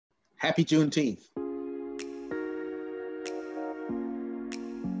Happy Juneteenth.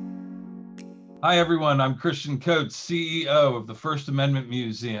 Hi, everyone. I'm Christian Coates, CEO of the First Amendment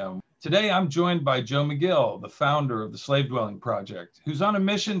Museum. Today, I'm joined by Joe McGill, the founder of the Slave Dwelling Project, who's on a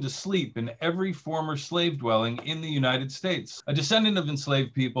mission to sleep in every former slave dwelling in the United States. A descendant of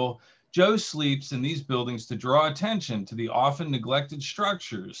enslaved people, Joe sleeps in these buildings to draw attention to the often neglected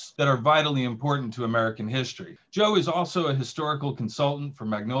structures that are vitally important to American history. Joe is also a historical consultant for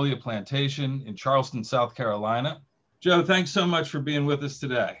Magnolia Plantation in Charleston, South Carolina. Joe, thanks so much for being with us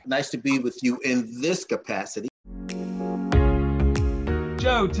today. Nice to be with you in this capacity.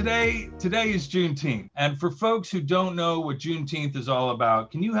 Joe, today is Juneteenth. And for folks who don't know what Juneteenth is all about,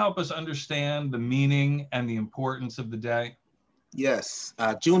 can you help us understand the meaning and the importance of the day? Yes,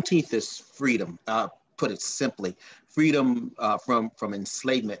 Juneteenth is freedom. Put it simply, freedom from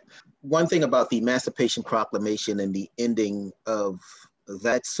enslavement. One thing about the Emancipation Proclamation and the ending of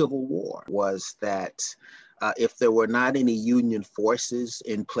that Civil War was that if there were not any Union forces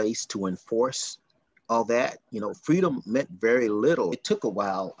in place to enforce all that, freedom meant very little. It took a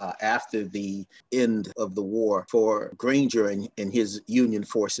while after the end of the war for Granger and his Union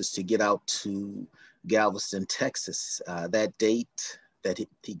forces to get out to Galveston, Texas. That date that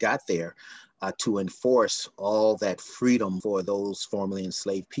he got there to enforce all that freedom for those formerly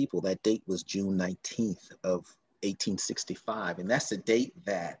enslaved people, that date was June 19th of 1865. And that's a date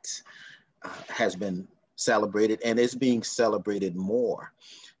that has been celebrated and is being celebrated more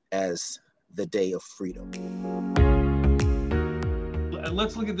as the Day of Freedom.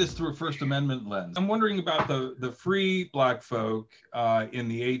 Let's look at this through a First Amendment lens. I'm wondering about the free Black folk in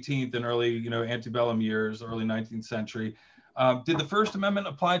the 18th and early, antebellum years, early 19th century. Did the First Amendment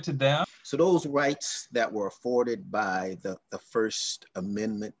apply to them? So those rights that were afforded by the First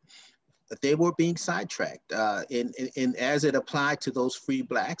Amendment, they were being sidetracked. And as it applied to those free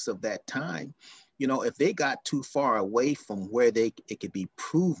Blacks of that time, if they got too far away from where it could be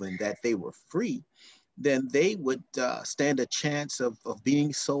proven that they were free, then they would stand a chance of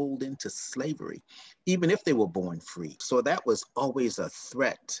being sold into slavery, even if they were born free. So that was always a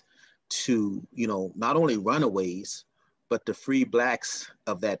threat to, not only runaways, but the free Blacks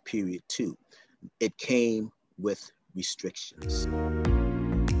of that period too. It came with restrictions.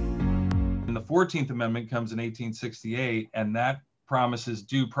 And the 14th Amendment comes in 1868, and that promises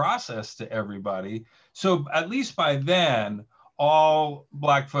due process to everybody. So at least by then, all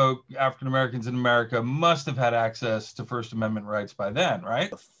Black folk, African Americans in America must have had access to First Amendment rights by then,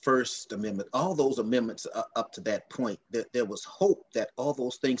 right? The First Amendment, all those amendments up to that point, there was hope that all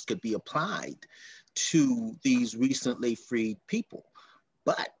those things could be applied to these recently freed people.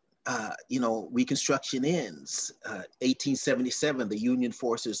 But Reconstruction ends. 1877, the Union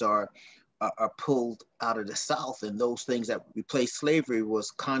forces are pulled out of the South, and those things that replaced slavery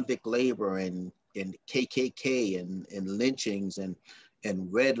was convict labor and KKK and lynchings and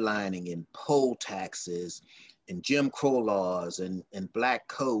redlining and poll taxes and Jim Crow laws and Black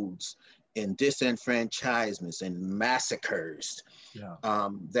codes and disenfranchisements and massacres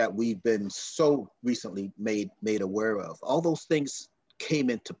that we've been so recently made aware of. All those things came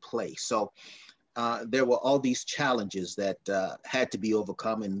into play. So there were all these challenges that had to be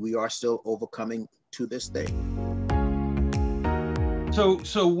overcome, and we are still overcoming to this day.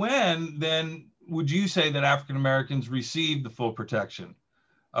 So when then would you say that African Americans received the full protection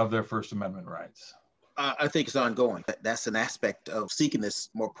of their First Amendment rights? I think it's ongoing. That's an aspect of seeking this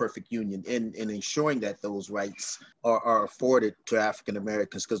more perfect union and ensuring that those rights are afforded to African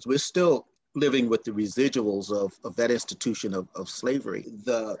Americans, because we're still living with the residuals of that institution of slavery.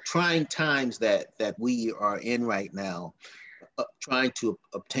 The trying times that we are in right now, trying to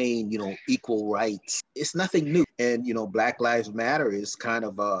obtain, equal rights, it's nothing new. And, Black Lives Matter is kind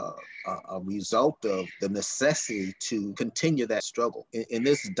of a result of the necessity to continue that struggle. In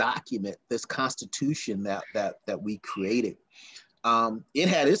this document, this Constitution that we created, it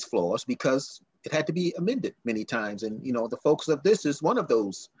had its flaws because it had to be amended many times. And, the focus of this is one of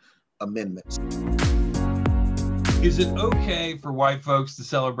those amendments. Is it okay for white folks to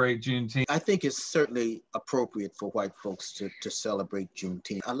celebrate Juneteenth? I think it's certainly appropriate for white folks to celebrate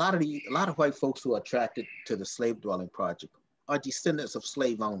Juneteenth. A lot of white folks who are attracted to the Slave Dwelling Project are descendants of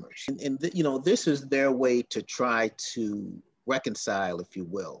slave owners. And this is their way to try to reconcile, if you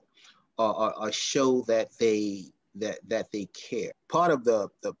will, or show that they care. Part of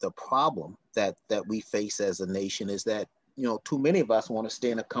the problem that we face as a nation is that too many of us want to stay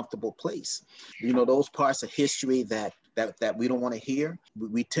in a comfortable place. Those parts of history that we don't want to hear,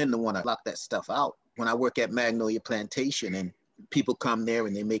 we tend to want to block that stuff out. When I work at Magnolia Plantation and people come there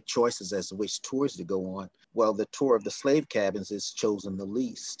and they make choices as to which tours to go on, well, the tour of the slave cabins is chosen the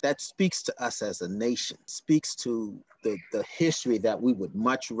least. That speaks to us as a nation, speaks to the history that we would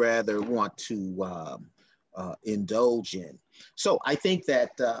much rather want to indulge in. So I think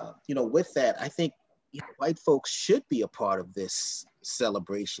that, with that, I think white folks should be a part of this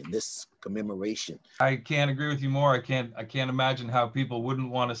celebration, this commemoration. I can't agree with you more. I can't imagine how people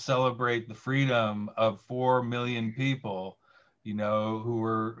wouldn't want to celebrate the freedom of 4 million people,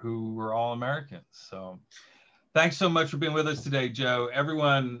 who were all Americans. So thanks so much for being with us today, Joe.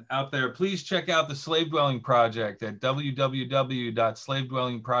 Everyone out there, please check out the Slave Dwelling Project at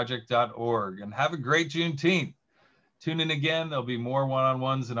www.slavedwellingproject.org, and have a great Juneteenth. Tune in again. There'll be more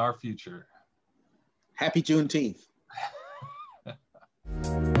one-on-ones in our future. Happy Juneteenth.